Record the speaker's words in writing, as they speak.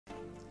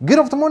Good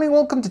afternoon,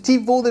 welcome to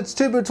T4, that's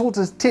Turbo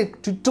Tortoise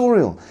Tech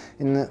tutorial.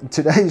 In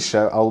today's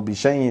show, I will be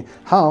showing you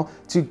how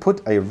to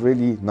put a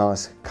really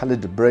nice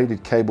colored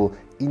braided cable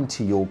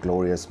into your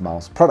glorious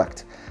mouse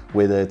product.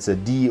 Whether it's a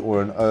D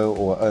or an O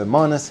or O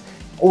minus,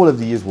 all of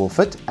these will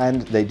fit,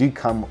 and they do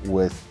come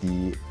with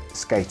the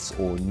skates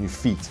or new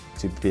feet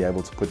to be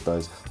able to put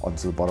those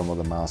onto the bottom of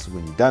the mouse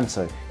when you're done.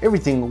 So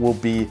everything will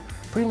be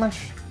pretty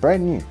much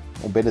brand new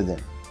or better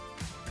than.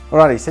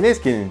 Alrighty, so let's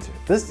get into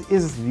it. This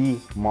is the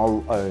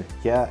Model O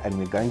here, and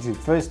we're going to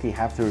firstly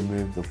have to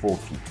remove the 4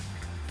 feet.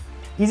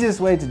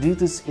 Easiest way to do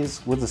this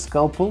is with a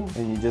scalpel,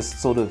 and you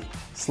just sort of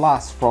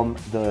slice from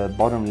the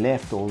bottom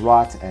left or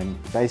right, and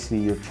basically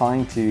you're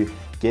trying to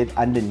get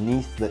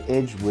underneath the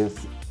edge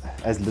with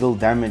as little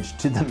damage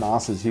to the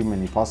mouse as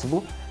humanly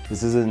possible.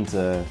 This isn't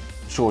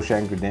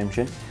Shawshank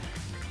Redemption.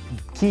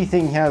 Key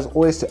thing here is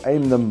always to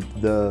aim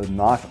the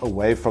knife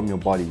away from your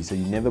body, so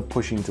you're never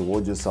pushing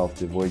towards yourself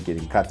to avoid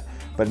getting cut.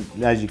 But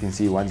as you can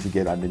see, once you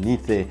get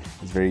underneath there,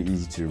 it's very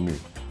easy to remove.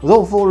 With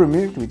all 4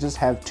 removed, we just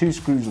have 2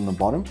 screws on the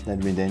bottom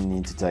that we then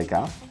need to take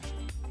out.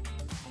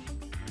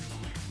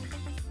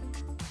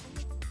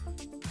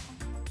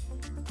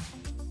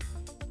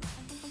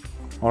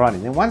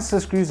 Alrighty, then once the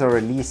screws are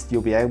released,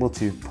 you'll be able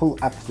to pull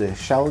up the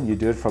shell. You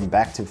do it from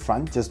back to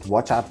front. Just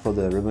watch out for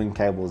the ribbon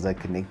cables that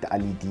connect the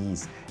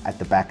LEDs at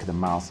the back of the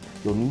mouse.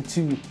 You'll need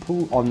to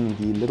pull on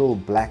the little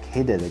black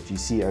header that you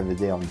see over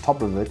there on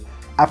top of it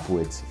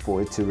upwards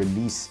for it to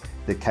release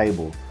the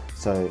cable.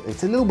 So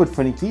it's a little bit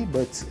finicky,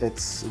 but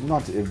it's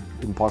not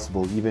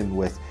impossible even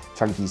with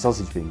chunky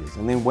sausage fingers.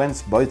 And then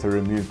once both are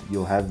removed,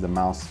 you'll have the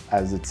mouse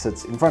as it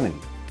sits in front of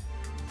you.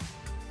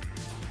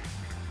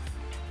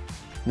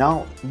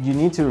 Now you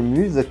need to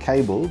remove the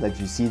cable that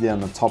you see there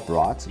on the top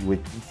right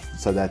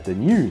so that the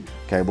new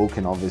cable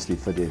can obviously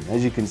fit in.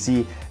 As you can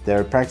see,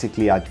 they're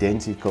practically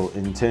identical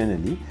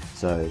internally,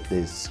 so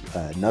there's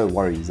no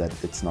worries that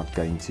it's not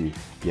going to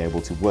be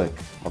able to work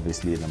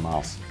obviously in the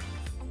mouse.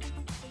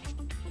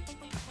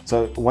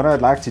 So what I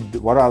like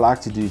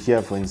to do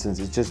here, for instance,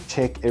 is just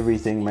check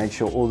everything, make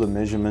sure all the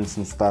measurements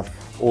and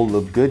stuff all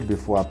look good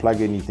before I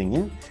plug anything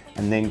in,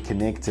 and then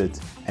connect it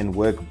and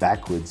work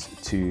backwards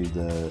to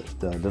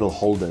the little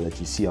holder that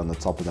you see on the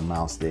top of the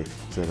mouse there,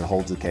 so that it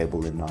holds the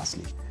cable in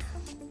nicely.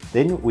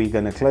 Then we're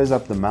going to close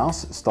up the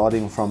mouse,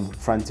 starting from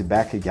front to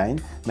back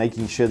again,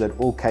 making sure that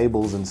all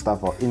cables and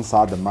stuff are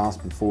inside the mouse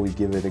before we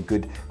give it a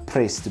good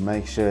press to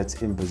make sure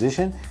it's in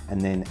position, and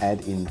then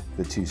add in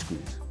the 2 screws.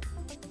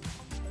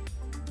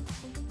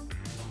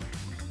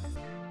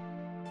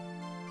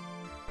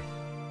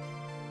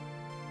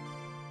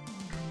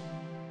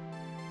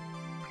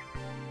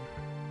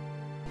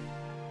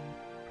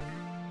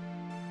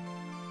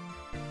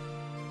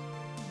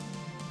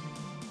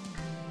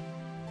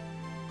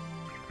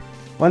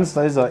 Once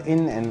those are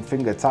in and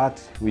finger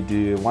tight, we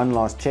do one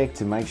last check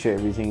to make sure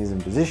everything is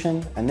in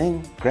position, and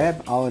then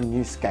grab our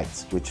new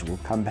skates, which will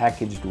come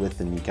packaged with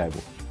the new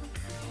cable.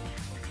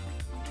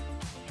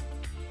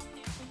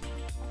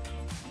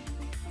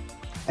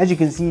 As you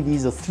can see,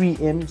 these are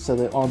 3M, so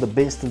they are the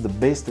best of the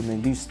best, and they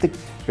do stick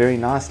very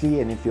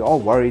nicely. And if you are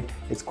worried,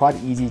 it's quite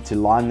easy to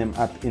line them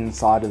up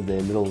inside of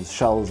their little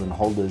shells and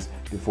holders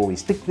before we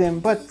stick them,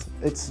 but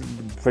it's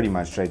pretty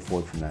much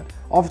straightforward from that.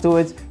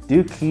 Afterwards,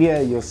 do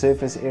clear your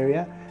surface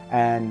area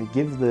and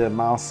give the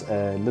mouse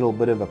a little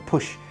bit of a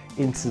push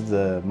into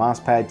the mouse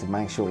pad to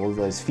make sure all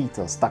those feet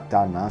are stuck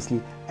down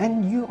nicely,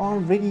 and you are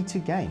ready to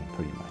game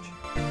pretty much.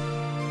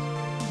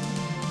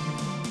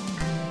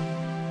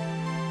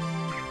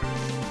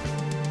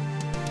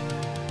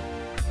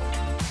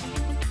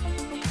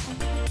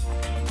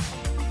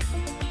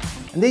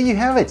 And there you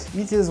have it.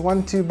 Easy as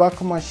 1-2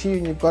 buckle my shoe,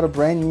 and you've got a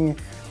brand new,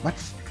 much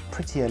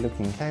prettier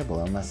looking cable,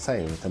 I must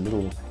say, with a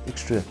little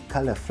extra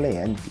color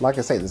flair. And like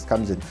I say, this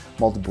comes in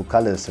multiple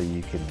colors, so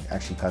you can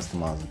actually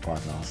customize it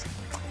quite nicely.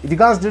 If you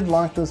guys did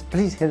like this,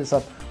 please hit us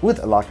up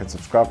with a like and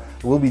subscribe.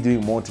 We'll be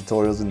doing more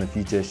tutorials in the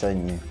future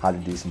showing you how to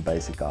do some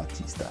basic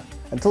IT stuff.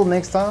 Until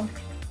next time,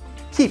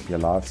 keep your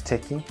lives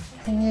teching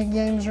and your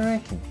games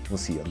wrecking. We'll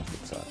see you on the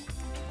flip side.